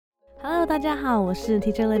Hello， 大家好，我是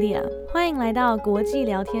Teacher Lydia， 欢迎来到国际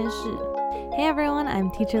聊天室。Hey everyone,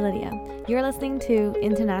 I'm Teacher Lydia. You're listening to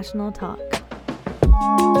International Talk.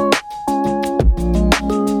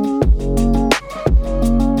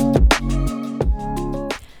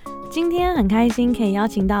 今天很开心可以邀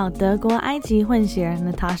请到德国埃及混血儿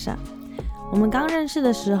Natasha。我们刚认识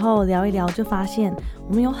的时候聊一聊，就发现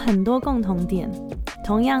我们有很多共同点，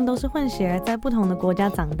同样都是混血儿，在不同的国家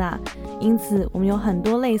长大，因此我们有很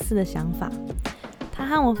多类似的想法。他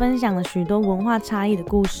和我分享了许多文化差异的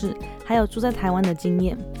故事，还有住在台湾的经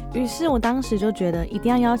验，于是我当时就觉得一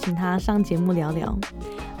定要邀请他上节目聊聊。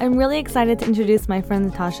I'm really excited to introduce my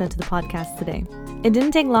friend Natasha to the podcast today. It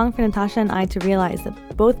didn't take long for Natasha and I to realize that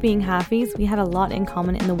both being halfies, we had a lot in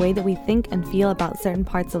common in the way that we think and feel about certain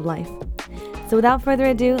parts of life. So without further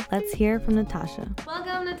ado, let's hear from Natasha.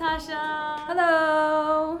 Welcome, Natasha.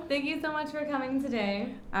 Hello. Thank you so much for coming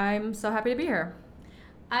today. I'm so happy to be here.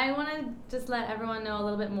 I want to just let everyone know a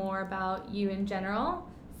little bit more about you in general.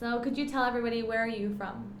 So could you tell everybody, where are you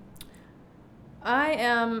from?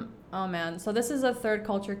 So this is a third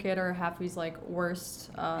culture kid or halfie's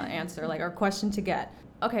worst answer, or question to get.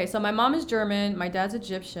 Okay, so my mom is German, my dad's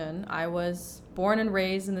Egyptian. I was born and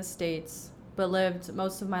raised in the States, but lived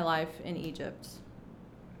most of my life in Egypt.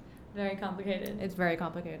 Very complicated. It's very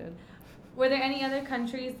complicated. Were there any other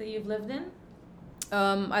countries that you've lived in?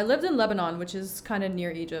 I lived in Lebanon, which is kind of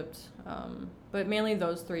near Egypt, but mainly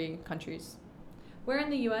those three countries. Where in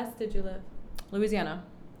the U.S. did you live? Louisiana.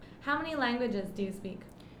 How many languages do you speak?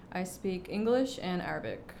 I speak English and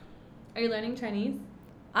Arabic. Are you learning Chinese?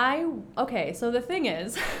 Okay, so the thing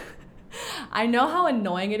is, I know how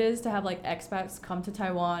annoying it is to have expats come to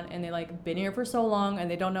Taiwan and they been here for so long and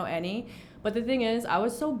they don't know any. But the thing is, I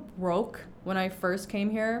was so broke when I first came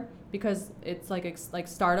here because it's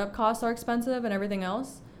startup costs are expensive and everything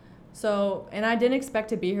else. So, and I didn't expect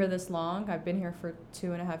to be here this long. I've been here for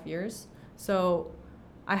 2.5 years. So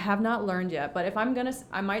I have not learned yet, but if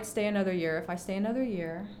I might stay another year. If I stay another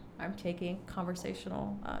year, I'm taking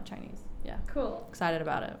conversational Chinese. Yeah. Cool. Excited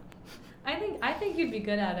about it. I think you'd be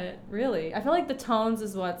good at it. Really? I feel like the tones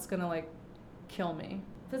is what's gonna kill me.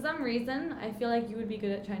 For some reason, I feel like you would be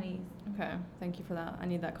good at Chinese. Okay, thank you for that. I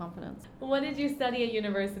need that confidence. What did you study at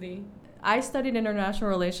university? I studied international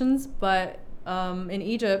relations, but in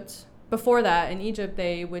Egypt, before that, in Egypt,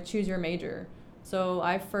 they would choose your major. So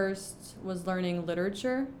I first was learning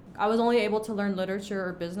literature. I was only able to learn literature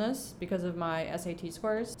or business because of my SAT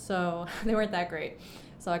scores, so they weren't that great.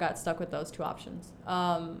 So I got stuck with those two options.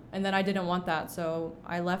 And then I didn't want that, so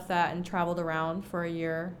I left that and traveled around for a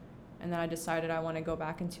year. And then I decided I want to go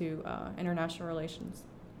back into international relations.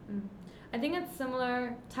 I think it's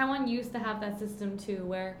similar. Taiwan used to have that system too,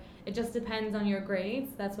 where it just depends on your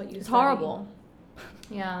grades. That's what you study. It's horrible.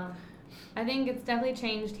 Yeah. I think it's definitely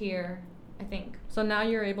changed here, I think. So now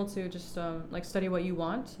you're able to just study what you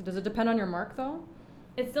want? Does it depend on your mark though?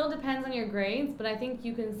 It still depends on your grades, but I think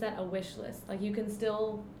you can set a wish list. You can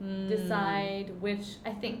still decide which,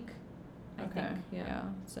 I think. Yeah,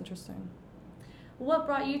 it's interesting. What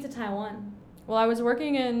brought you to Taiwan? Well, I was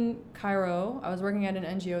working in Cairo. I was working at an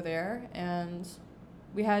NGO there, and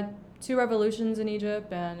we had 2 revolutions in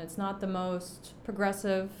Egypt, and it's not the most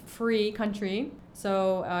progressive, free country.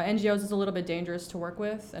 So NGOs is a little bit dangerous to work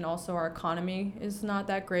with, and also our economy is not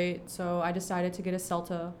that great. So I decided to get a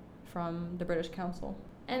CELTA from the British Council.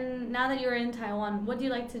 And now that you're in Taiwan, what do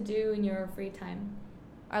you like to do in your free time?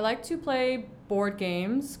 I like to play board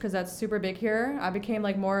games because that's super big here. I became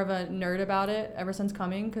more of a nerd about it ever since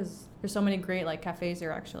coming because there's so many great cafes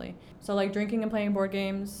here actually. So drinking and playing board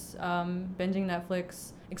games, binging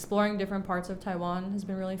Netflix, exploring different parts of Taiwan has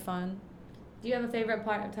been really fun. Do you have a favorite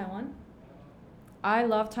part of Taiwan? I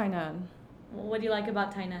love Tainan. What do you like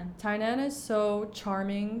about Tainan? Tainan is so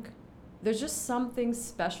charming. There's just something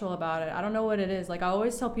special about it. I don't know what it is. I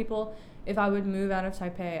always tell people if I would move out of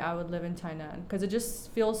Taipei, I would live in Tainan because it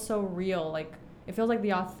just feels so real. It feels like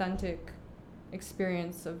the authentic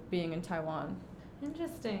experience of being in Taiwan.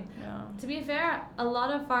 Interesting. Yeah. To be fair, a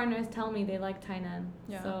lot of foreigners tell me they like Tainan.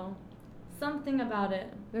 Yeah. So something about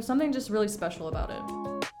it. There's something just really special about it.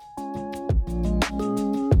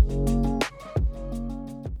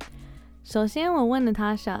 首先我问了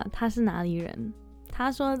Natasha她是哪里人，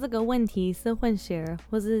她说这个问题是混血儿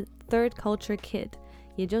或是 third culture kid，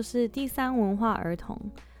 也就是第三文化儿童，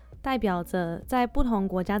代表着在不同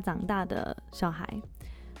国家长大的小孩。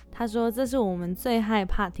她说这是我们最害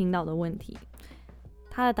怕听到的问题。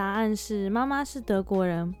她的答案是妈妈是德国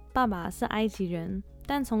人，爸爸是埃及人，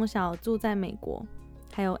但从小住在美国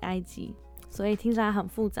还有埃及，所以听起来很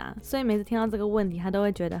复杂，所以每次听到这个问题她都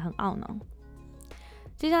会觉得很懊恼。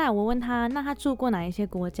接下来我问他，那他住过哪一些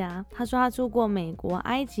国家？他说他住过美国、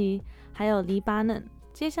埃及，还有黎巴嫩。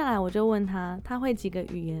接下来我就问他，他会几个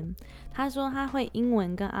语言？他说他会英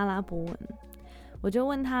文跟阿拉伯文。我就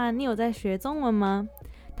问他，你有在学中文吗？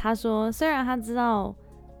他说，虽然他知道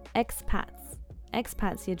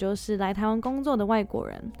expats 也就是来台湾工作的外国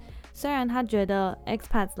人，虽然他觉得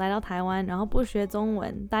expats 来到台湾，然后不学中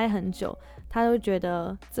文待很久，他都觉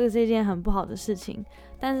得这是一件很不好的事情。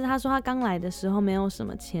但是他说他刚来的时候没有什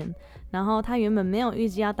么钱，然后他原本没有预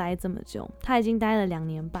计要待这么久，他已经待了2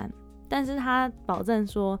年半。但是他保证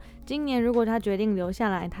说，今年如果他决定留下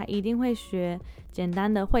来，他一定会学简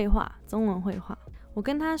单的绘画，中文绘画。我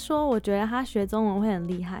跟他说，我觉得他学中文会很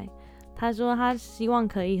厉害。他说他希望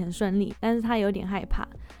可以很顺利，但是他有点害怕。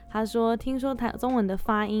他说听说中文的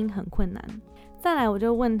发音很困难。再来我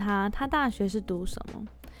就问他，他大学是读什么？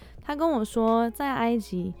他跟我说，在埃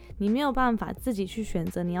及你没有办法自己去选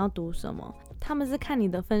择你要读什么，他们是看你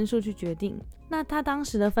的分数去决定。那他当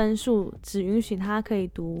时的分数只允许他可以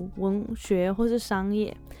读文学或是商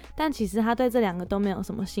业，但其实他对这2个都没有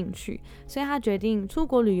什么兴趣，所以他决定出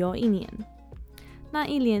国旅游1年。那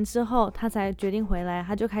1年之后他才决定回来，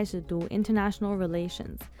他就开始读 International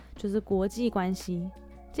Relations， 就是国际关系。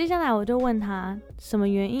接下来我就问他什么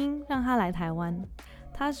原因让他来台湾。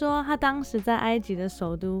他说他当时在埃及的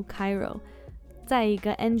首都 Cairo， 在一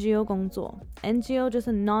个 NGO 工作， NGO 就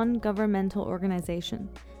是 Non-Governmental Organization，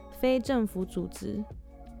 非政府组织。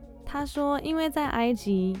他说因为在埃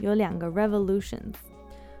及有2个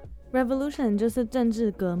Revolution 就是政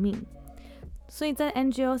治革命，所以在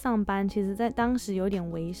NGO 上班其实在当时有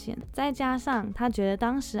点危险，再加上他觉得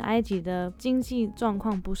当时埃及的经济状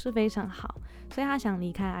况不是非常好，所以他想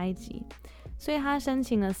离开埃及，所以他申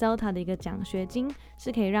请了 CELTA 的一个奖学金，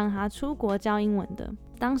是可以让他出国教英文的。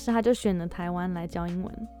当时他就选了台湾来教英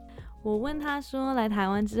文。我问他说，来台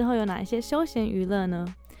湾之后有哪一些休闲娱乐呢？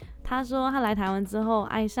他说他来台湾之后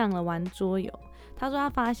爱上了玩桌游。他说他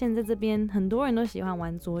发现在这边很多人都喜欢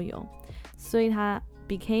玩桌游，所以他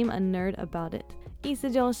became a nerd about it， 意思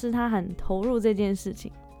就是他很投入这件事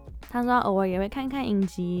情。他说他偶尔也会看看影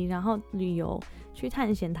集，然后旅游去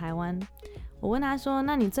探险台湾。我问他说，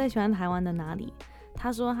那你最喜欢台湾的哪里？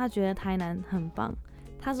他说他觉得台南很棒。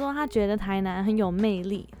他说他觉得台南很有魅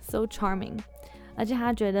力 ，so charming， 而且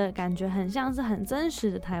他觉得感觉很像是很真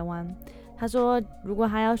实的台湾。他说如果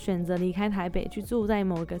他要选择离开台北去住在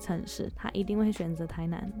某个城市，他一定会选择台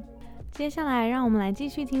南。接下来让我们来继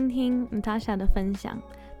续听听 Natasha 的分享，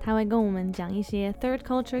他会跟我们讲一些 Third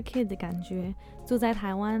Culture Kid 的感觉，住在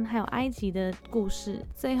台湾还有埃及的故事，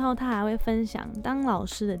最后他还会分享当老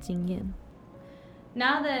师的经验。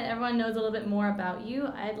Now that everyone knows a little bit more about you,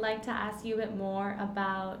 I'd like to ask you a bit more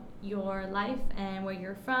about your life and where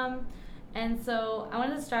you're from. And so I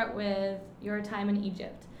wanted to start with your time in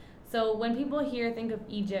Egypt. So when people here think of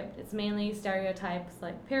Egypt, it's mainly stereotypes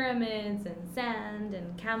like pyramids and sand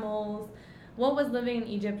and camels. What was living in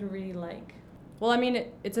Egypt really like? Well, I mean,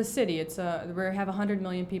 it's a city. We have 100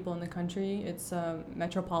 million people in the country. It's a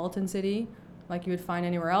metropolitan city, like you would find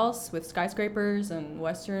anywhere else, with skyscrapers and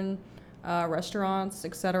Western restaurants,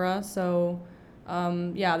 etc. So,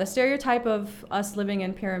 yeah, the stereotype of us living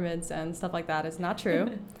in pyramids and stuff like that is not true.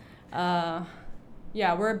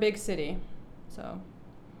 Yeah, we're a big city, so.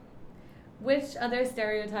 Which other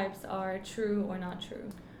stereotypes are true or not true?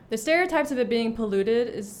 The stereotypes of it being polluted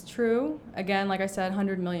is true. Again, like I said,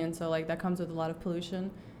 100 million, so like that comes with a lot of pollution.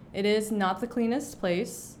 It is not the cleanest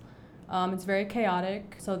place. It's very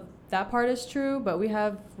chaotic, so that part is true, but we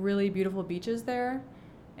have really beautiful beaches there.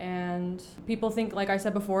 And people think, like I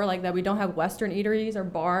said before, like that we don't have Western eateries or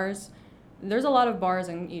bars. There's a lot of bars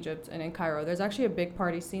in Egypt and in Cairo. There's actually a big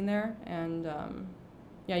party scene there, and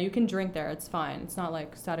yeah, you can drink there. It's fine. It's not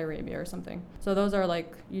like Saudi Arabia or something. So those are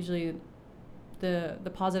like usually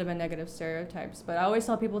the positive and negative stereotypes. But I always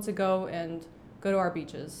tell people to go to our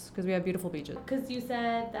beaches because we have beautiful beaches. Because you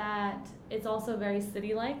said that it's also very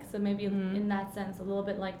city-like, so maybe in that sense a little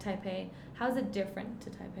bit like Taipei. How is it different to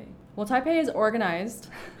Taipei? Well, Taipei is organized.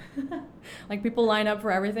 Like people line up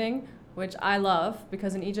for everything, which I love,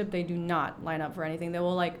 because in Egypt they do not line up for anything. They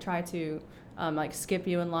will like try to like skip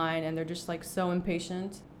you in line, and they're just like so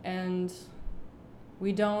impatient. And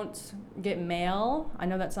we don't get mail. I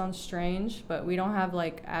know that sounds strange, but we don't have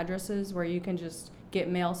like addresses where you can just get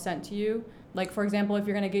mail sent to you. Like, for example, if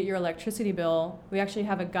you're going to get your electricity bill, we actually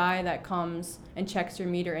have a guy that comes and checks your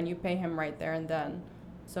meter, and you pay him right there and then.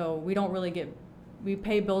 So we don't really we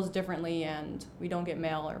pay bills differently, and we don't get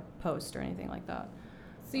mail or post or anything like that.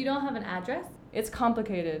 So you don't have an address? It's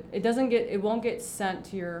complicated. It won't get sent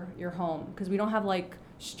to your home because we don't have like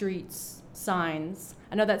streets, signs.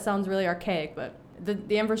 I know that sounds really archaic, but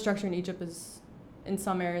the infrastructure in Egypt is in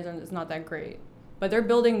some areas it's not that great. But they're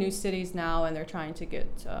building new cities now, and they're trying to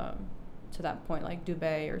get to that point, like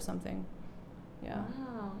Dubai or something. Yeah.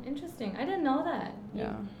 Wow, interesting. I didn't know that.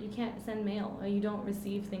 Yeah. You can't send mail, or you don't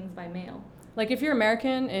receive things by mail. Like if you're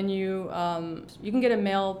American and you can get a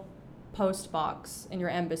mail post box in your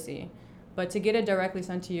embassy, but to get it directly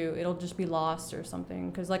sent to you, it'll just be lost or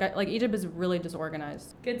something. Because like Egypt is really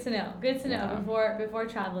disorganized. Good to know. Good to know Yeah. before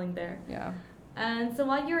traveling there. Yeah. And so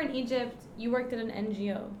while you were in Egypt, you worked at an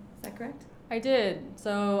NGO. Is that correct? I did.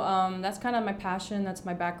 So that's kind of my passion. That's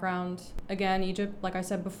my background. Again, Egypt, like I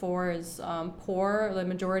said before, is poor. The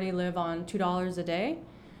majority live on $2 a day.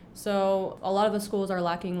 So a lot of the schools are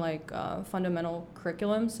lacking like fundamental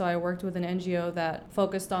curriculum. So I worked with an NGO that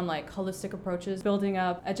focused on like holistic approaches, building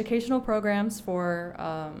up educational programs for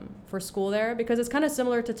school there, because it's kind of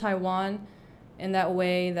similar to Taiwan in that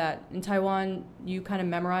way that in Taiwan you kind of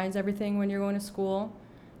memorize everything when you're going to school.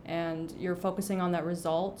 And you're focusing on that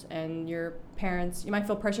result, and your parents, you might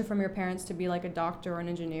feel pressure from your parents to be like a doctor or an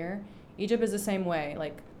engineer. Egypt is the same way.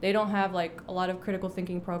 Like they don't have like a lot of critical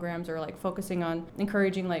thinking programs or like focusing on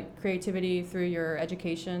encouraging like creativity through your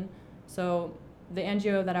education. So the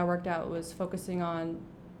NGO that I worked at was focusing on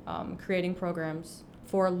creating programs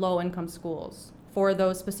for low income schools for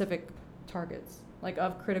those specific targets, like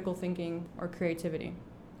of critical thinking or creativity.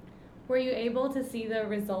 Were you able to see the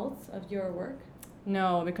results of your work?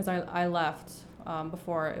 No, because I left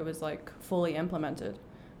before it was like fully implemented.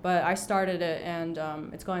 But I started it, and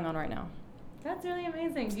it's going on right now. That's really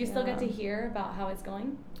amazing. Do you still get to hear about how it's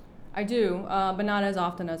going? I do, but not as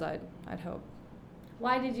often as I'd hope.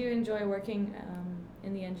 Why did you enjoy working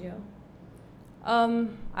in the NGO?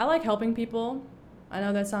 I like helping people. I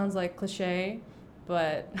know that sounds like cliche,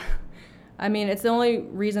 but I mean, it's the only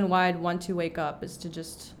reason why I'd want to wake up is to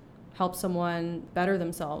just help someone better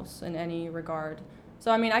themselves in any regard. So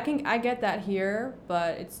I mean, I get that here,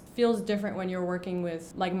 but it feels different when you're working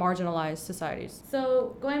with like marginalized societies.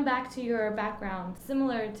 So going back to your background,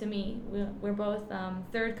 similar to me, we're both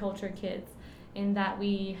third culture kids in that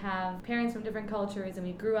we have parents from different cultures and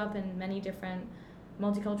we grew up in many different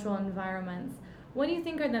multicultural environments. What do you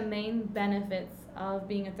think are the main benefits of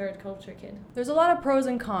being a third culture kid? There's a lot of pros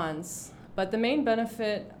and cons, but the main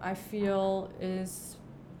benefit I feel is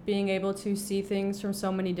being able to see things from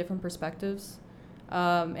so many different perspectives.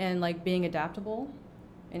 And like being adaptable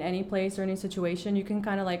in any place or any situation. You can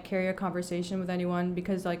kind of like carry a conversation with anyone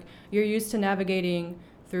because like you're used to navigating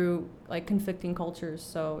through like conflicting cultures,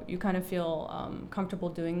 so you kind of feel comfortable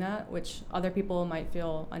doing that, which other people might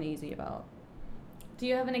feel uneasy about. Do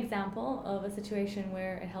you have an example of a situation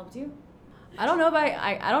where it helped you? I don't know if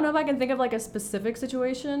I don't know if I can think of like a specific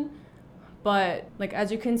situation, but like as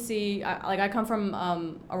you can see, I come from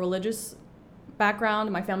a religious background.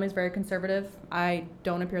 My family's very conservative. I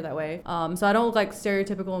don't appear that way. So I don't look like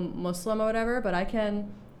stereotypical Muslim or whatever, but I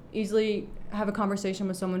can easily have a conversation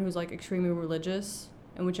with someone who's like extremely religious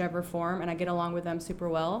in whichever form, and I get along with them super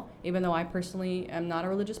well, even though I personally am not a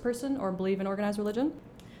religious person or believe in organized religion.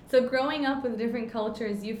 So growing up with different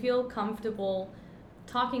cultures, you feel comfortable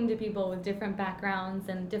talking to people with different backgrounds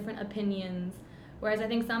and different opinions. Whereas I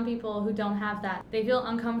think some people who don't have that, they feel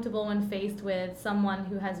uncomfortable when faced with someone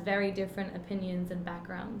who has very different opinions and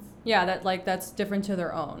backgrounds. Yeah, that's different to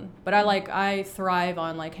their own. But I thrive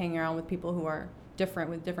on like hanging around with people who are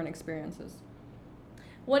different with different experiences.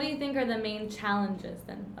 What do you think are the main challenges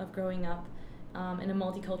then of growing up in a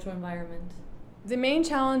multicultural environment? The main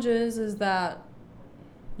challenge is that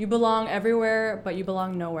you belong everywhere, but you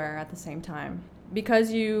belong nowhere at the same time.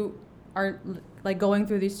 Because you are like going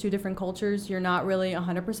through these two different cultures, you're not really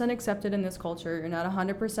 100% accepted in this culture. You're not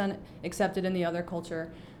 100% accepted in the other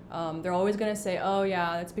culture. They're always going to say, oh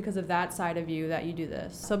yeah, it's because of that side of you that you do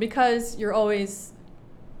this. So because you're always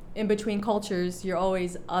in between cultures, you're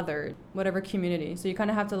always othered, whatever community. So you kind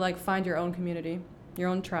of have to like find your own community, your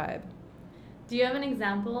own tribe. Do you have an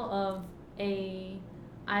example of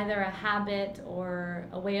either a habit or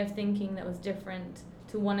a way of thinking that was different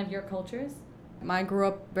to one of your cultures? I grew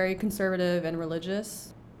up very conservative and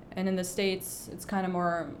religious, and in the States, it's kind of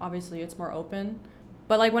more, obviously, it's more open.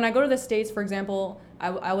 But like when I go to the States, for example,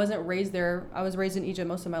 I wasn't raised there. I was raised in Egypt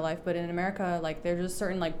most of my life, but in America, like there's just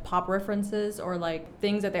certain like pop references or like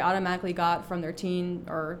things that they automatically got from their teen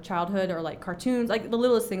or childhood, or like cartoons, like the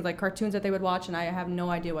littlest things, like cartoons that they would watch, and I have no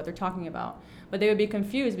idea what they're talking about. But they would be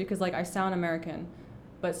confused because like I sound American.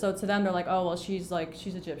 But so to them, they're like, oh, well, she's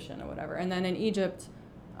Egyptian or whatever. And then in Egypt,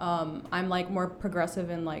 I'm like more progressive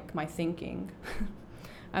in like my thinking.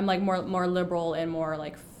 I'm like more liberal and more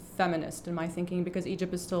like feminist in my thinking, because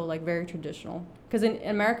Egypt is still like very traditional. Because in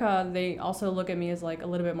America, they also look at me as like a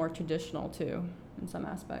little bit more traditional too, in some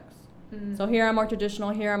aspects. So here I'm more traditional,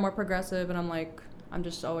 here I'm more progressive, and I'm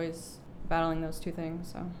just always battling those two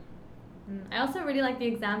things. So I also really like the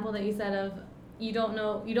example that you said of you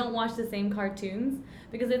don't watch the same cartoons,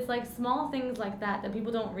 because it's like small things like that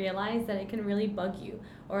people don't realize that it can really bug you.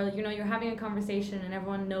 Or you're having a conversation and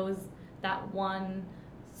everyone knows that one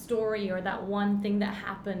story or that one thing that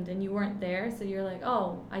happened and you weren't there, so you're like,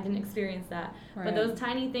 oh, I didn't experience that. Right. But those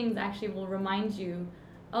tiny things actually will remind you,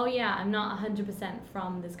 oh yeah, I'm not 100%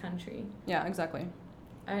 from this country. Yeah, exactly.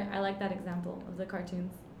 I like that example of the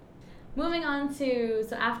cartoons. Moving on to,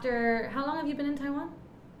 so after, how long have you been in Taiwan?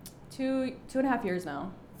 2.5 years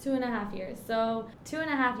now. 2.5 years. So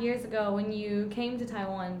 2.5 years ago when you came to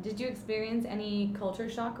Taiwan, did you experience any culture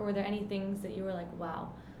shock, or were there any things that you were like,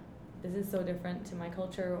 wow, this is so different to my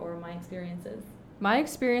culture or my experiences? My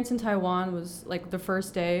experience in Taiwan was, like, the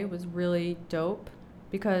first day was really dope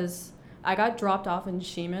because I got dropped off in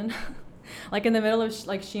Ximen, like in the middle of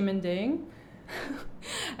Ximending.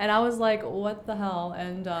 And I was like, what the hell?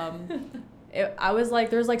 And I was like,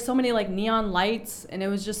 there's like so many like neon lights, and it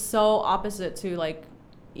was just so opposite to like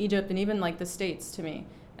Egypt and even like the States to me.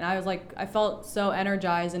 And I was like, I felt so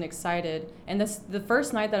energized and excited. And the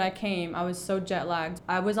first night that I came, I was so jet lagged.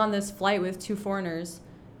 I was on this flight with 2 foreigners,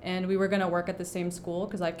 and we were gonna work at the same school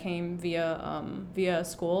because I came via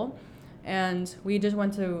school. And we just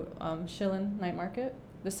went to Shilin Night Market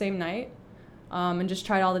the same night, and just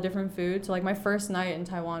tried all the different food. So like my first night in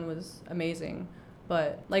Taiwan was amazing.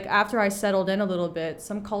 But like after I settled in a little bit,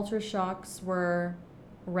 some culture shocks were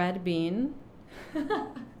red bean.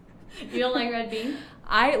 You don't like red bean?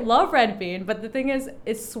 I love red bean, but the thing is,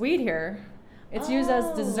 it's sweet here. It's used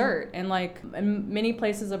as dessert, and like in many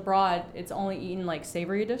places abroad, it's only eaten like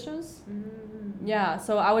savory dishes. Yeah,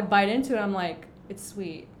 so I would bite into it. I'm like, it's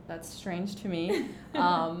sweet. That's strange to me.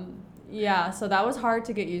 Yeah, so that was hard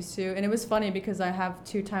to get used to, and it was funny because I have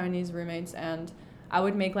 2 Taiwanese roommates, and I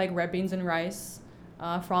would make like red beans and rice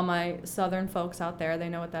for all my southern folks out there. They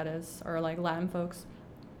know what that is, or like Latin folks.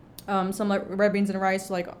 Some like red beans and rice,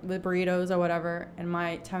 like with burritos or whatever. And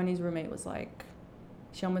my Taiwanese roommate was like,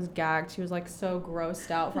 she almost gagged. She was like so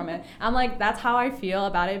grossed out from it. I'm like, that's how I feel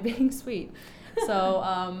about it being sweet.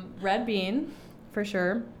 So red bean, for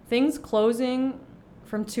sure. Things closing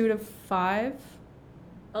from 2 to 5.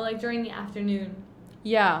 Oh, like during the afternoon.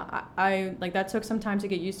 Yeah, I like that took some time to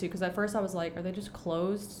get used to, because at first I was like, are they just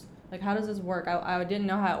closed? Like, how does this work? I didn't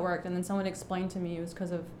know how it worked, and then someone explained to me it was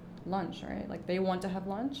because of lunch, right? Like they want to have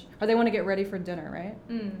lunch, or they want to get ready for dinner, right?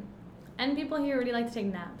 And people here really like to take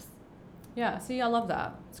naps. Yeah, see, I love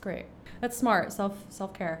that. It's great. That's smart.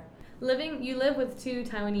 Self-care. You live with 2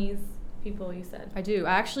 Taiwanese people, you said. I do.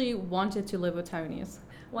 I actually wanted to live with Taiwanese.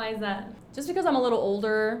 Why is that? Just because I'm a little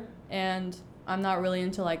older and I'm not really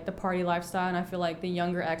into like the party lifestyle, and I feel like the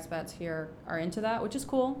younger expats here are into that, which is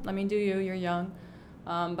cool. I mean, you're young.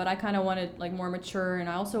 But I kind of wanted like more mature, and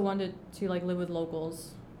I also wanted to like live with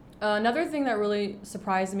locals. Another thing that really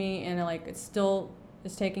surprised me, and like it still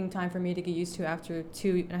is taking time for me to get used to after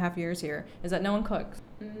 2.5 years here, is that no one cooks.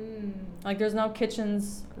 Like there's no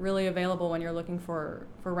kitchens really available when you're looking for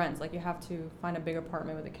rents. Like you have to find a big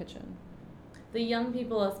apartment with a kitchen. The young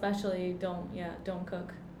people especially don't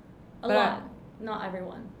cook. A lot. Not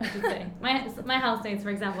everyone, I should say. My housemates, for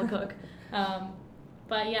example, cook.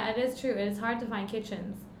 But yeah, it is true. It is hard to find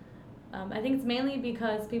kitchens. I think it's mainly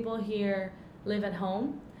because people here live at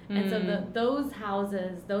home. And so those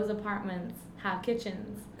houses, those apartments have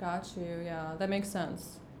kitchens. Got you, yeah. That makes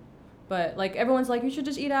sense. But like everyone's like, you should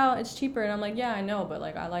just eat out, it's cheaper. And I'm like, yeah, I know, but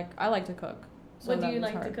like I like to cook. So what do you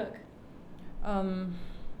like to cook?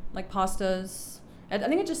 Like pastas. I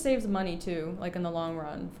think it just saves money too, like in the long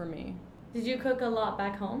run for me. Did you cook a lot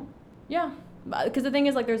back home? Yeah, because the thing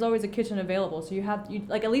is like there's always a kitchen available, so you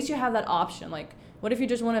like at least you have that option. Like what if you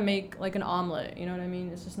just want to make like an omelet, you know what I mean?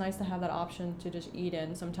 It's just nice to have that option to just eat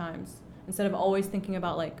in sometimes instead of always thinking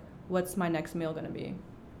about like what's my next meal gonna be.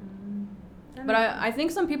 But I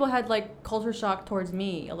think some people had like culture shock towards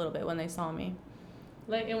me a little bit when they saw me.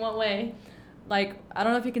 Like in what way? Like, I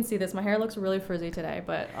don't know if you can see this. My hair looks really frizzy today,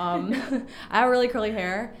 but I have really curly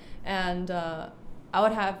hair, and I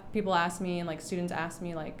would have people ask me, and like students ask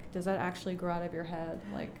me, like, does that actually grow out of your head?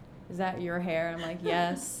 Like, is that your hair? And I'm like,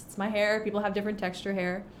 yes, it's my hair. People have different texture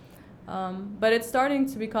hair. But it's starting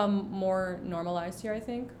to become more normalized here, I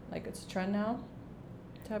think. Like, it's a trend now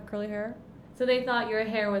to have curly hair. So they thought your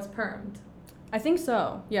hair was permed? I think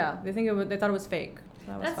so, yeah. They thought it was fake.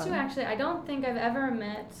 So that's true, actually. I don't think I've ever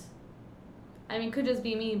met... I mean, it could just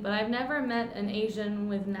be me, but I've never met an Asian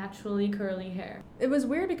with naturally curly hair. It was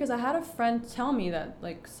weird because I had a friend tell me that,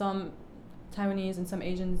 like, some Taiwanese and some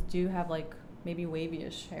Asians do have, like, maybe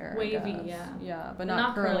wavy-ish hair. I Wavy, guess. yeah. Yeah, but But not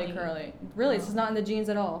not curly. curly. Really, No. this is not in the genes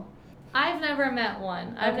at all. I've never met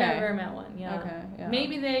one. Yeah. Okay, yeah.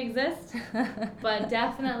 Maybe they exist, but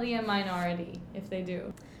definitely a minority if they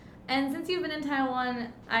do. And since you've been in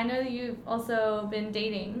Taiwan, I know that you've also been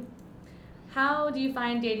dating. How do you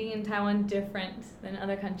find dating in Taiwan different than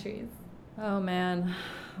other countries? Oh man,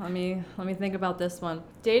 let me think about this one.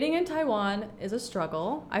 Dating in Taiwan is a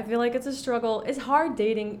struggle. I feel like it's a struggle. It's hard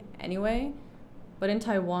dating anyway, but in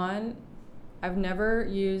Taiwan, I've never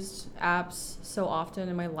used apps so often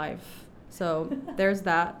in my life. So there's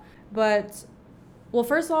that. But well,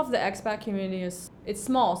 first off, the expat community it's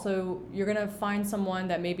small, so you're gonna find someone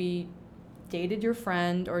that maybe dated your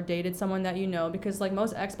friend or dated someone that you know, because like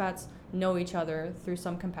most expats know each other through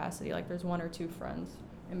some capacity. Like there's one or two friends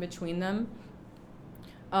in between them.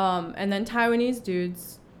 And then Taiwanese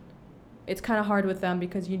dudes, it's kind of hard with them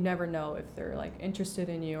because you never know if they're like interested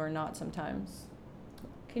in you or not sometimes.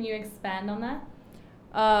 Can you expand on that?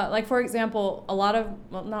 Like for example, not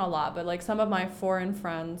a lot, but like some of my foreign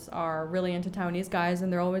friends are really into Taiwanese guys,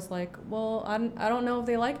 and they're always like, well, I don't know if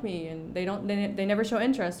they like me, and they never show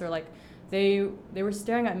interest, or like they were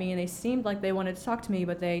staring at me and they seemed like they wanted to talk to me,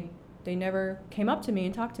 but they never came up to me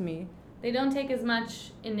and talked to me. They don't take as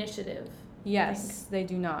much initiative. Yes, they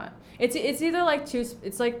do not. It's either like two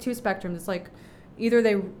spectrums. It's like either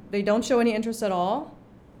they don't show any interest at all,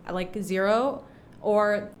 like zero,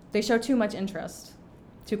 or they show too much interest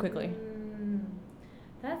too quickly.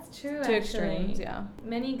 That's true. Two actually. extremes, yeah.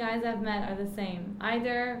 Many guys I've met are the same.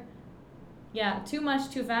 Either, too much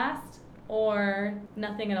too fast, or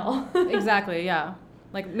nothing at all. Exactly, yeah.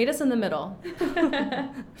 Like meet us in the middle.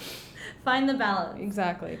 Find the balance.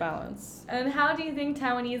 Exactly, balance. And how do you think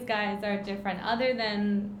Taiwanese guys are different? Other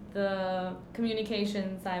than the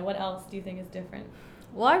communication side, what else do you think is different?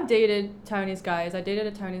 Well, I've dated Taiwanese guys. I dated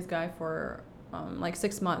a Taiwanese guy for like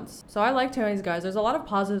 6 months. So I like Taiwanese guys. There's a lot of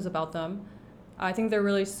positives about them. I think they're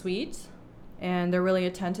really sweet and they're really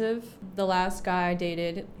attentive. The last guy I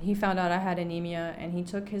dated, he found out I had anemia, and he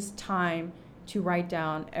took his time to write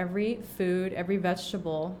down every food, every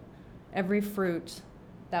vegetable, every fruit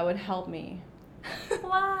that would help me.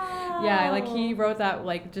 Wow. Yeah, like he wrote that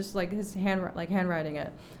like just like his handwriting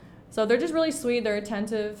it. So they're just really sweet, they're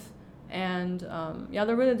attentive, and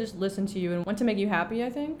they're really just listen to you and want to make you happy, I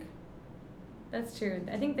think. That's true.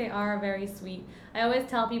 I think they are very sweet. I always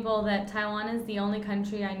tell people that Taiwan is the only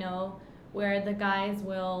country I know where the guys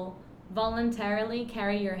will voluntarily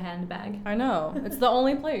carry your handbag. I know. It's the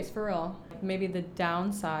only place, for real. Maybe the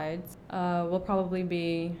downsides will probably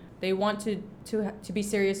be they want to be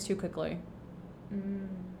serious too quickly.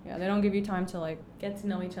 Yeah, they don't give you time to like get to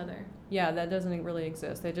know each other. Yeah, that doesn't really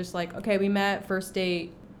exist. They're just like, okay, we met, first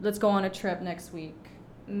date, let's go on a trip next week.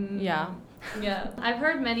 Yeah. Yeah. I've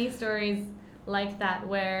heard many stories like that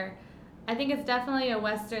where I think it's definitely a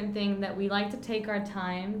Western thing that we like to take our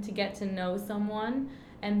time to get to know someone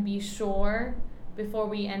and be sure before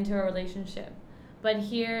we enter a relationship. But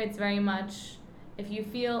here it's very much, if you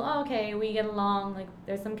feel, oh, okay, we get along, like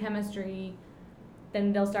there's some chemistry,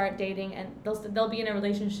 then they'll start dating and they'll be in a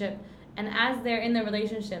relationship. And as they're in the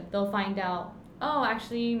relationship, they'll find out, oh,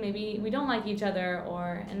 actually, maybe we don't like each other,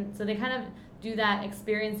 and so they kind of do that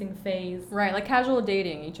experiencing phase. Right, like casual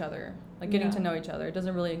dating each other, like getting to know each other. It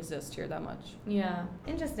doesn't really exist here that much. Yeah,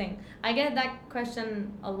 interesting. I get that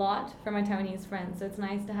question a lot from my Taiwanese friends, so it's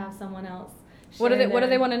nice to have someone else. What do they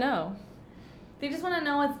want to know? They just want to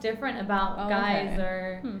know what's different about guys,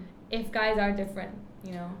 or if guys are different,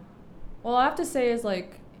 you know. Well, I have to say is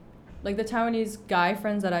like the Taiwanese guy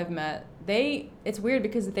friends that I've met, it's weird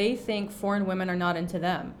because they think foreign women are not into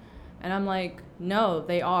them. And I'm like, no,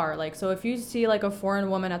 they are. Like, so if you see like a foreign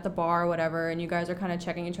woman at the bar or whatever, and you guys are kind of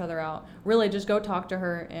checking each other out, really just go talk to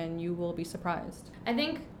her and you will be surprised. I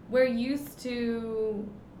think we're used to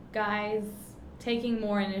guys taking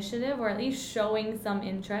more initiative, or at least showing some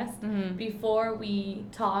interest before we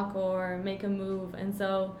talk or make a move. And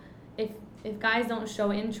so if guys don't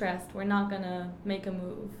show interest, we're not gonna make a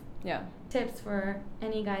move. Yeah. Tips for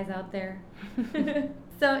any guys out there.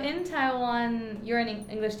 So in Taiwan, you're an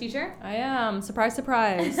English teacher? I am. Surprise,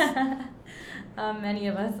 surprise. Many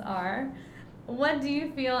of us are. What do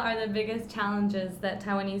you feel are the biggest challenges that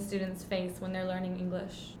Taiwanese students face when they're learning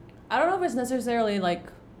English? I don't know if it's necessarily like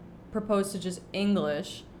proposed to just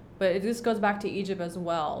English, but this goes back to Egypt as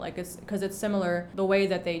well. Like it's because it's similar. The way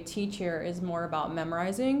that they teach here is more about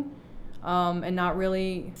memorizing and not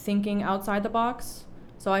really thinking outside the box.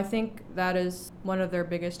 So I think that is one of their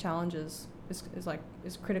biggest challenges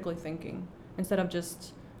is critically thinking instead of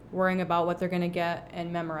just worrying about what they're going to get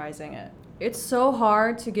and memorizing it. It's so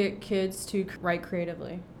hard to get kids to write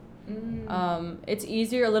creatively. It's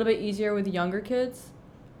easier, a little bit easier with younger kids,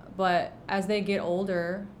 but as they get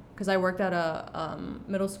older, because I worked at a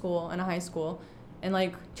middle school and a high school, and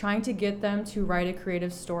like trying to get them to write a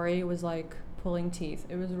creative story was like pulling teeth.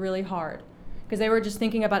 It was really hard because they were just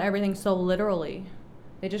thinking about everything so literally.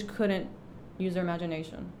 They just couldn't use their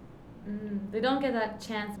imagination. They don't get that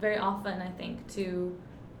chance very often, I think, to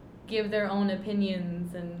give their own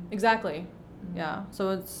opinions and... Exactly. Yeah.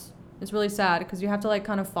 So it's really sad because you have to like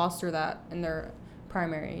kind of foster that in their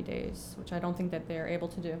primary days, which I don't think that they're able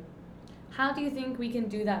to do. How do you think we can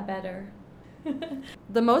do that better?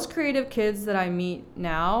 The most creative kids that I meet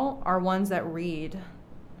now are ones that read.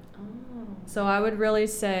 Oh. So I would really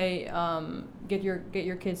say get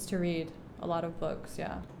your kids to read a lot of books. Yeah,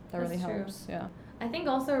 that That's really true. helps. Yeah. I think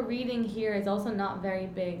also reading here is also not very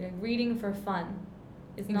big. Like reading for fun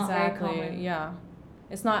is not very common. Yeah.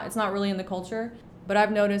 It's not really in the culture. But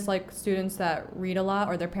I've noticed like students that read a lot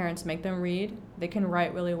or their parents make them read, they can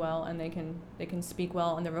write really well and they can speak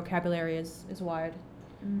well and their vocabulary is wide.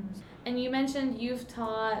 And you mentioned you've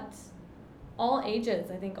taught all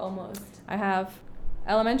ages, I think almost. I have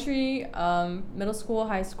elementary, middle school,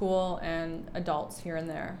 high school, and adults here and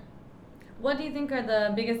there. What do you think are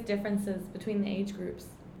the biggest differences between the age groups?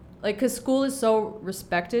 Like, because school is so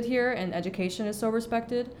respected here and education is so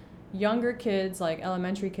respected, younger kids, like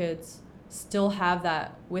elementary kids, still have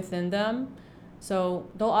that within them. So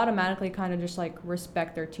they'll automatically kind of just like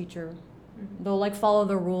respect their teacher. They'll like follow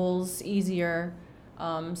the rules easier,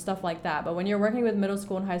 stuff like that. But when you're working with middle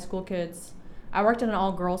school and high school kids, I worked in an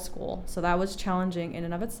all-girls school, so that was challenging in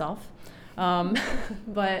and of itself.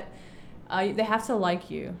 But they have to like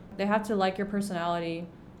you. They have to like your personality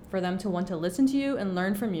for them to want to listen to you and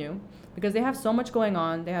learn from you, because they have so much going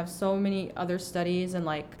on. They have so many other studies and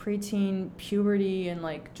like preteen puberty and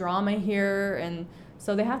like drama here, and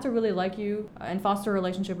so they have to really like you and foster a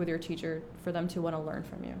relationship with your teacher for them to want to learn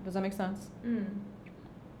from you. Does that make sense?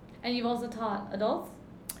 And you've also taught adults?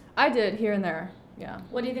 I did here and there, yeah.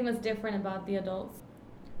 What do you think was different about the adults?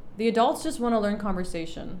 The adults just want to learn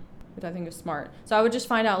conversation, which I think is smart. So I would just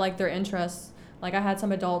find out like their interests. Like I had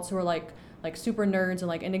some adults who were like super nerds and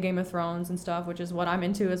like into Game of Thrones and stuff, which is what I'm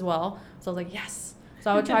into as well. So I was like, yes.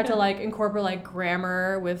 So I would try to like incorporate like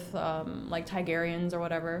grammar with like Tigerians or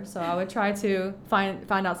whatever. So I would try to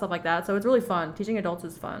find out stuff like that. So it's really fun. Teaching adults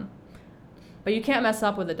is fun. But you can't mess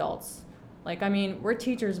up with adults. Like, I mean, we're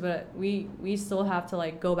teachers, but we still have to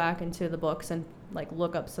like go back into the books and like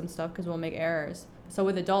look up some stuff because we'll make errors. So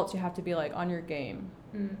with adults, you have to be like on your game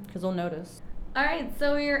because they'll notice. All right,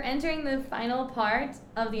 so we're entering the final part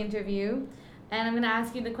of the interview, and I'm going to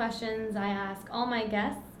ask you the questions I ask all my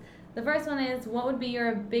guests. The first one is, what would be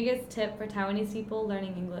your biggest tip for Taiwanese people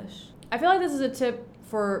learning English? I feel like this is a tip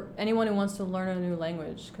for anyone who wants to learn a new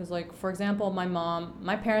language. Because, like, for example,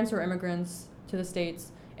 my parents were immigrants to the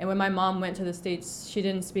States, and when my mom went to the States, she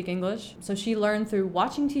didn't speak English. So she learned through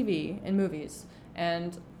watching TV and movies.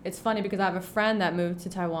 And it's funny because I have a friend that moved to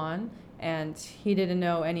Taiwan, and he didn't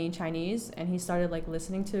know any Chinese, and he started like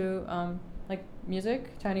listening to like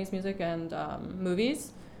music, Chinese music, and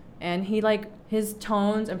movies, and he like his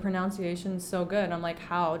tones and pronunciation is so good. And I'm like,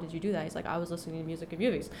 how did you do that? He's like, I was listening to music and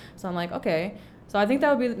movies. So I'm like, okay. So I think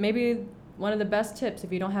that would be maybe one of the best tips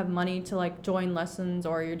if you don't have money to like join lessons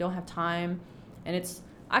or you don't have time. And it's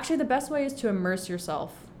actually the best way is to immerse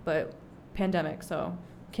yourself, but pandemic, so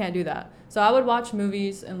can't do that. So I would watch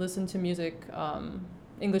movies and listen to music,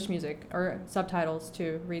 English music or subtitles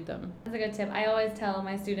to read them. That's a good tip. I always tell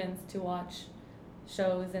my students to watch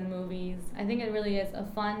shows and movies. I think it really is a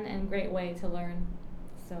fun and great way to learn.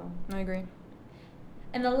 So I agree.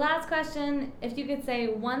 And the last question, if you could say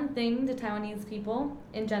one thing to Taiwanese people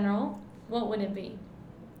in general, what would it be?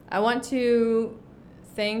 I want to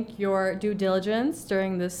thank your due diligence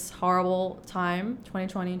during this horrible time,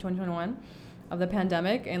 2020 and 2021, of the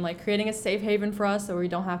pandemic, and like creating a safe haven for us so we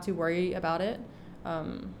don't have to worry about it.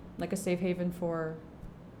 Like a safe haven for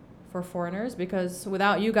foreigners, because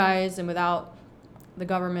without you guys and without the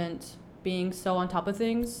government being so on top of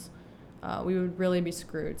things, we would really be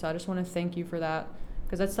screwed. So I just want to thank you for that,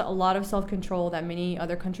 because that's a lot of self-control that many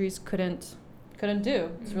other countries couldn't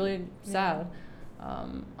do. It's really sad.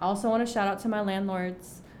 I also want to shout out to my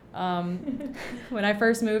landlords. When I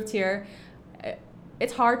first moved here,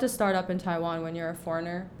 it's hard to start up in Taiwan when you're a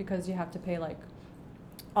foreigner, because you have to pay like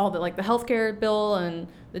all the like the healthcare bill and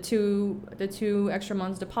the two extra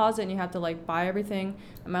months deposit, and you have to like buy everything.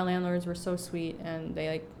 And my landlords were so sweet, and they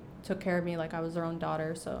like took care of me like I was their own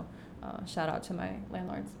daughter. So shout out to my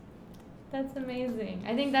landlords. That's amazing.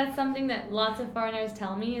 I think that's something that lots of foreigners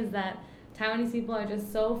tell me, is that Taiwanese people are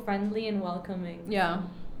just so friendly and welcoming. Yeah.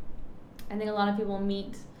 I think a lot of people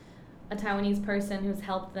meet a Taiwanese person who's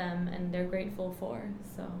helped them and they're grateful for.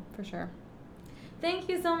 So For sure. thank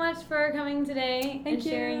you so much for coming today and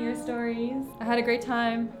sharing your stories. I had a great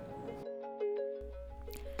time.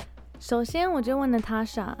 首先我就问了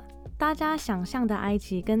Tasha，大家想象的埃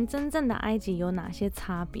及跟真正的埃及有哪些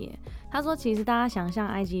差别？他说，其实大家想象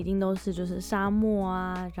埃及一定都是就是沙漠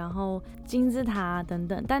啊，然后金字塔啊等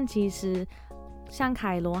等，但其实像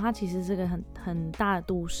凯罗，它其实是个很大的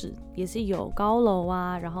都市，也是有高楼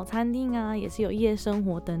啊，然后餐厅啊，也是有夜生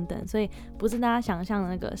活等等，所以不是大家想象的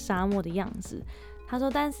那个沙漠的样子。他说，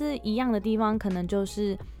但是一样的地方可能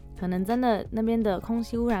真的那边的空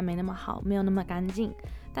气污染没那么好，没有那么干净。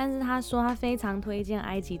但是他说他非常推荐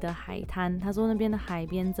埃及的海滩，他说那边的海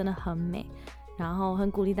边真的很美，然后很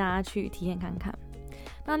鼓励大家去体验看看。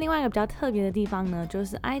那另外一个比较特别的地方呢，就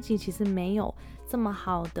是埃及其实没有这么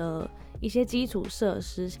好的一些基础设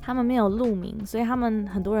施，他们没有路名，所以他们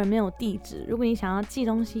很多人没有地址，如果你想要寄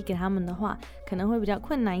东西给他们的话，可能会比较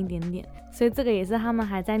困难一点点，所以这个也是他们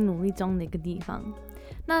还在努力中的一个地方。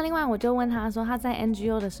那另外我就问他说，他在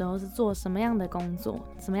NGO 的时候是做什么样的工作，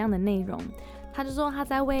什么样的内容？他就说他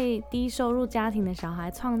在为低收入家庭的小孩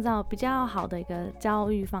创造比较好的一个教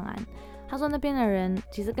育方案。他说那边的人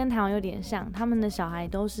其实跟台湾有点像，他们的小孩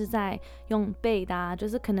都是在用背的啊，就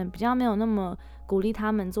是可能比较没有那么鼓励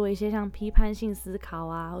他们做一些像批判性思考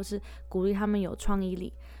啊，或是鼓励他们有创意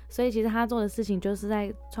力。所以其实他做的事情就是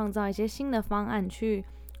在创造一些新的方案，去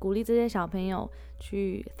鼓励这些小朋友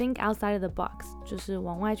去 think outside of the box， 就是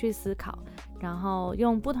往外去思考，然后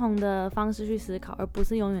用不同的方式去思考，而不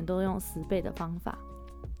是永远都用死背的方法。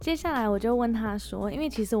接下来我就问他说，因为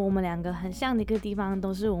其实我们两个很像的一个地方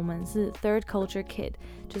都是我们是 third culture kid，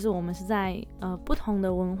 就是我们是在不同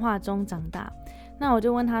的文化中长大。那我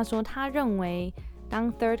就问他说，他认为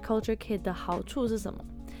当 third culture kid 的好处是什么？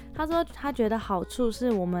他说他觉得好处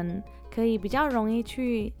是我们可以比较容易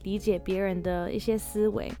去理解别人的一些思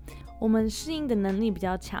维，我们适应的能力比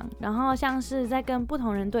较强，然后像是在跟不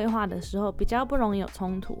同人对话的时候比较不容易有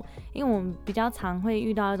冲突，因为我们比较常会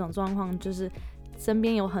遇到一种状况，就是身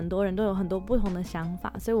边有很多人都有很多不同的想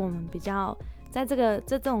法，所以我们比较在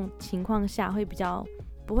这种情况下会比较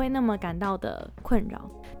不会那么感到的困扰。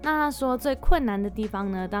那他说最困难的地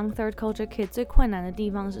方呢，当 third culture kid 最困难的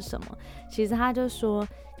地方是什么？其实他就说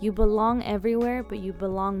You belong everywhere but you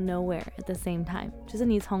belong nowhere at the same time， 就是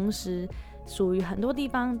你同时属于很多地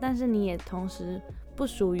方，但是你也同时不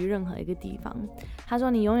属于任何一个地方。他说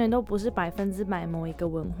你永远都不是100%某一个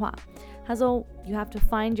文化。他说 You have to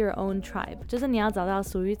find your own tribe， 就是你要找到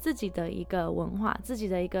属于自己的一个文化，自己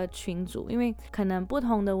的一个群组，因为可能不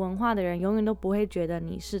同的文化的人永远都不会觉得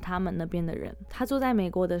你是他们那边的人。他住在美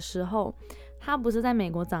国的时候，他不是在美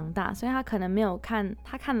国长大，所以他可能没有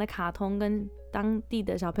他看的卡通跟当地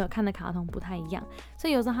的小朋友看的卡通不太一样，所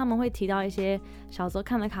以有时候他们会提到一些小时候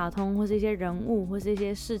看的卡通或是一些人物或是一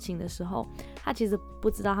些事情的时候，他其实不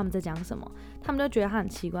知道他们在讲什么，他们就觉得他很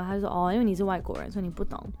奇怪，他就说哦，因为你是外国人，所以你不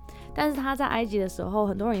懂。但是他在埃及的时候，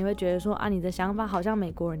很多人也会觉得说啊，你的想法好像美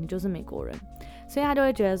国人，你就是美国人，所以他就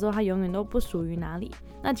会觉得说他永远都不属于哪里。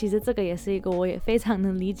那其实这个也是一个我也非常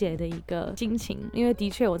能理解的一个心情，因为的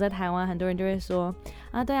确我在台湾很多人就会说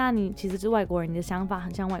啊，对啊，你其实是外国人，你的想法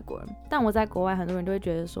很像外国人。但我在国外很多人都会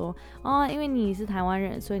觉得说哦，因为你是台湾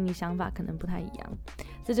人，所以你想法可能不太一样。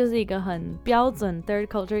这就是一个很标准 third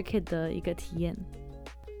culture kid 的一个体验。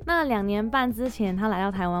那2年半之前他来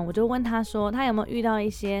到台湾，我就问他说他有没有遇到一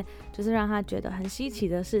些就是让他觉得很稀奇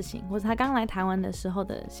的事情，或者他刚来台湾的时候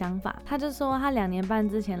的想法。他就说他2年半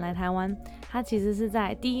之前来台湾，他其实是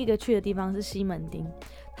在第一个去的地方是西门町。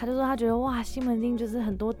他就说他觉得哇，西门町就是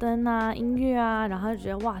很多灯啊，音乐啊，然后他就觉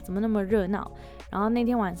得哇，怎么那么热闹。然后那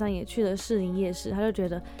天晚上也去了士林夜市，他就觉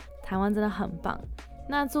得台湾真的很棒。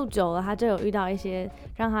那住久了，他就有遇到一些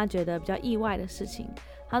让他觉得比较意外的事情。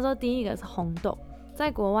他说第一个是红豆，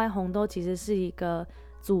在国外红豆其实是一个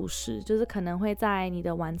主食，就是可能会在你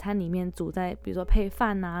的晚餐里面煮，在比如说配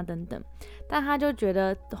饭啊等等。但他就觉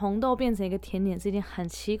得红豆变成一个甜点是一件很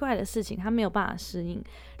奇怪的事情，他没有办法适应。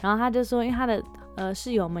然后他就说，因为他的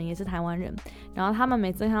室友们也是台湾人，然后他们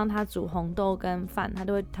每次看到他煮红豆跟饭，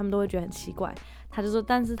他们都会觉得很奇怪。他就说，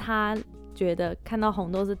但是他觉得看到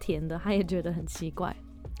红豆是甜的，他也觉得很奇怪。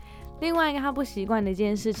另外一个他不习惯的一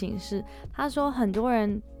件事情是，他说很多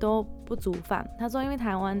人都不煮饭。他说因为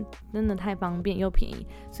台湾真的太方便又便宜，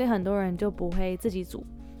所以很多人就不会自己煮。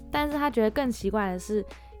但是他觉得更奇怪的是，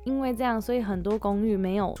因为这样，所以很多公寓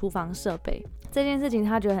没有厨房设备。这件事情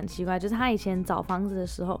他觉得很奇怪，就是他以前找房子的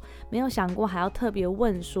时候没有想过还要特别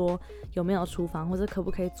问说有没有厨房或者可不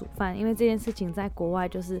可以煮饭，因为这件事情在国外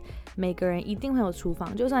就是每个人一定会有厨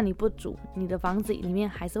房，就算你不煮，你的房子里面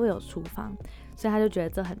还是会有厨房，所以他就觉得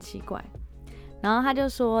这很奇怪。然后他就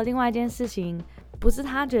说另外一件事情不是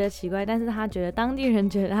他觉得奇怪，但是他觉得当地人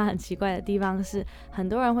觉得他很奇怪的地方是，很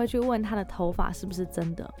多人会去问他的头发是不是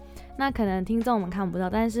真的。那可能听众们看不到，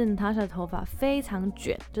但是Natasha的头发非常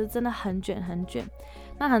卷，就是真的很卷很卷。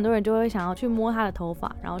那很多人就会想要去摸他的头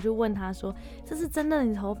发，然后就问他说：“这是真的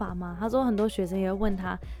你头发吗？”他说很多学生也会问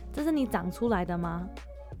他：“这是你长出来的吗？”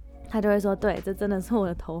他就会说：“对，这真的是我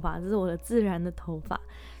的头发，这是我的自然的头发。”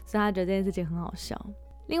所以他觉得这件事情很好笑。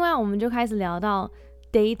另外，我们就开始聊到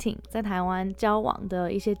dating 在台湾交往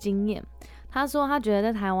的一些经验。他说他觉得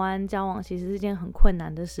在台湾交往其实是一件很困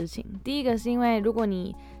难的事情。第一个是因为如果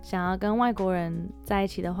你想要跟外国人在一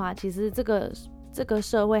起的话，其实这个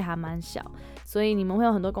社会还蛮小，所以你们会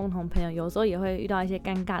有很多共同朋友，有时候也会遇到一些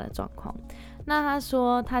尴尬的状况。那他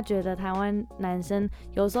说他觉得台湾男生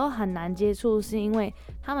有时候很难接触，是因为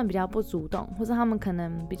他们比较不主动，或者他们可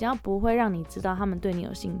能比较不会让你知道他们对你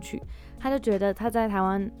有兴趣。他就觉得他在台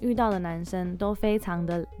湾遇到的男生都非常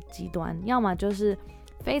的极端，要么就是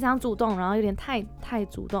非常主动，然后有点太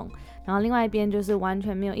主动，然后另外一边就是完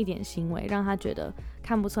全没有一点行为，让他觉得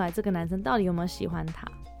看不出来这个男生到底有没有喜欢他。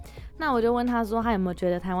那我就问他说他有没有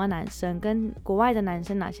觉得台湾男生跟国外的男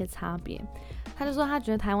生哪些差别。他就说他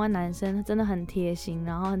觉得台湾男生真的很贴心，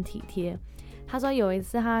然后很体贴。他说有一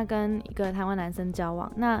次他跟一个台湾男生交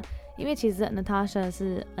往，那因为其实 Natasha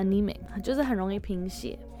是 anemic， 就是很容易贫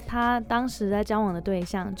血。他当时在交往的对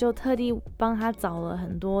象就特地帮他找了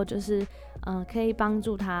很多就是可以帮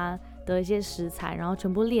助他的一些食材，然后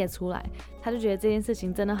全部列出来。他就觉得这件事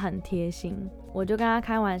情真的很贴心。我就跟他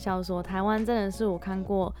开玩笑说，台湾真的是我看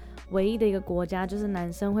过唯一的一个国家，就是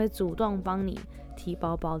男生会主动帮你提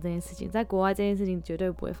包包这件事情，在国外这件事情绝对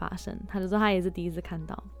不会发生。他就说他也是第一次看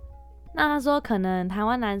到。那他说可能台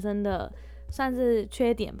湾男生的算是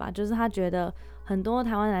缺点吧，就是他觉得很多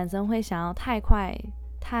台湾男生会想要太快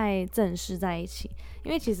太正式在一起，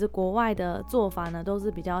因为其实国外的做法呢都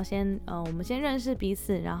是比较我们先认识彼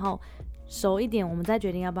此，然后熟一点，我们再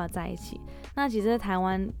决定要不要在一起。那其实在台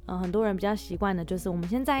湾很多人比较习惯的就是我们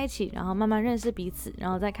先在一起，然后慢慢认识彼此，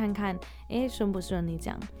然后再看看顺不顺利这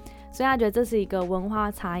样。所以他觉得这是一个文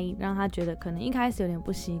化差异，让他觉得可能一开始有点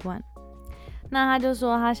不习惯。那他就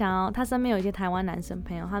说他身边有一些台湾男生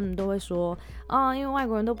朋友，他们都会说因为外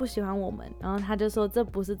国人都不喜欢我们，然后他就说这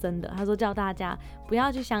不是真的，他说叫大家不要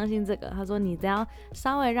去相信这个，他说你只要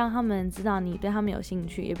稍微让他们知道你对他们有兴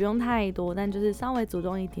趣，也不用太多，但就是稍微主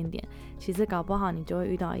动一点点，其实搞不好你就会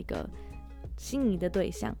遇到一个心仪的对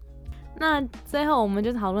象。那最后我们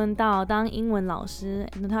就讨论到当英文老师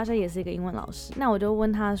，Natasha也是一个英文老师，那我就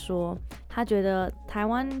问他说他觉得台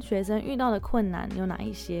湾学生遇到的困难有哪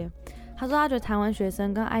一些。他说他觉得台湾学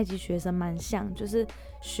生跟埃及学生蛮像，就是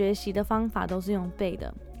学习的方法都是用背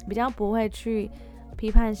的，比较不会去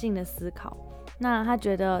批判性的思考。那他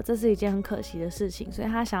觉得这是一件很可惜的事情，所以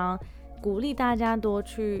他想要鼓励大家多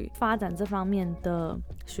去发展这方面的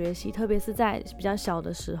学习，特别是在比较小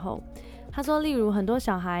的时候。他说例如很多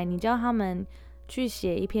小孩你叫他们去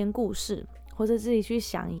写一篇故事，或者自己去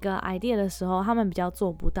想一个 idea 的时候，他们比较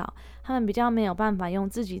做不到，他们比较没有办法用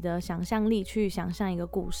自己的想象力去想象一个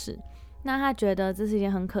故事。那他觉得这是一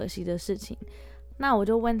件很可惜的事情。那我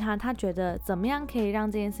就问他觉得怎么样可以让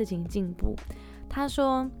这件事情进步。他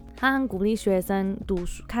说他很鼓励学生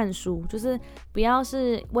看书，就是不要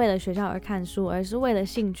是为了学校而看书，而是为了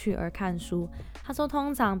兴趣而看书。他说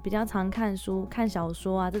通常比较常看书，看小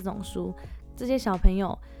说啊这种书，这些小朋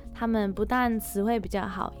友他们不但词汇比较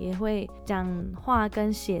好，也会讲话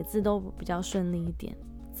跟写字都比较顺利一点。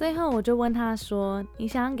最后我就问他说你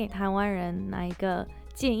想给台湾人哪一个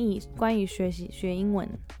建议关于学英文。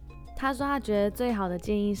他说他觉得最好的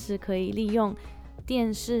建议是可以利用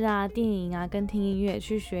电视啊、电影啊跟听音乐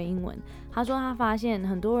去学英文。他说他发现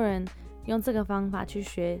很多人用这个方法去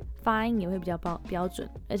学，发音也会比较标准，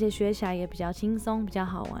而且学起来也比较轻松，比较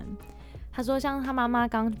好玩。他说像他妈妈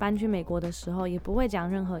刚搬去美国的时候也不会讲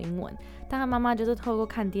任何英文，但他妈妈就是透过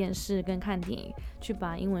看电视跟看电影去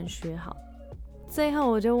把英文学好。最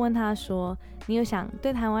后我就问他说你有想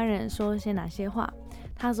对台湾人说些哪些话。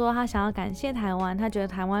他说他想要感谢台湾，他觉得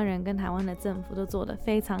台湾人跟台湾的政府都做得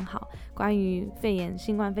非常好，关于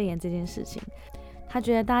新冠肺炎这件事情。他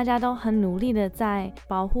觉得大家都很努力的在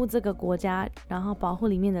保护这个国家，然后保护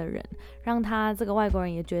里面的人，让他这个外国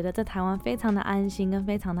人也觉得在台湾非常的安心跟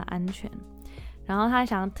非常的安全。然后他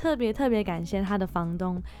想特别感谢他的房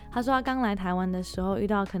东。他说他刚来台湾的时候遇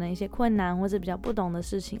到可能一些困难或者比较不懂的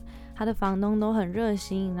事情，他的房东都很热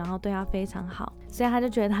心，然后对他非常好，所以他就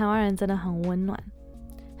觉得台湾人真的很温暖，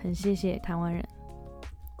很谢谢台湾人。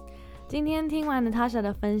今天听完Natasha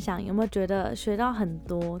的分享，有没有觉得学到很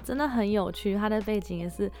多？真的很有趣，她的背景也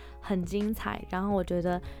是很精彩。然后我觉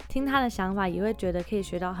得听她的想法，也会觉得可以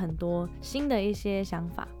学到很多新的一些想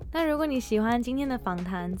法。那如果你喜欢今天的访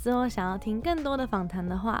谈，之后想要听更多的访谈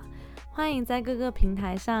的话，欢迎在各个平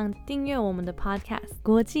台上订阅我们的 podcast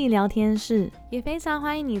国际聊天室，也非常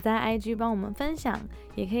欢迎你在 IG 帮我们分享，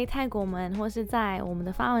也可以tag我们，或是在我们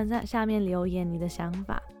的发文下面留言你的想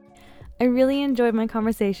法。I really enjoyed my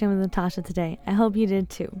conversation with Natasha today. I hope you did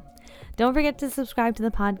too. Don't forget to subscribe to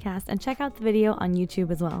the podcast and check out the video on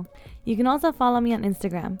YouTube as well. You can also follow me on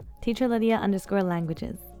Instagram,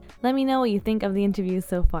 teacherlydia_languages. Let me know what you think of the interview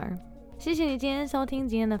so far. 谢谢你今天收听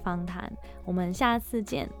今天的访谈，我们下次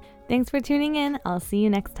见。Thanks for tuning in. I'll see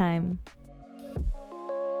you next time.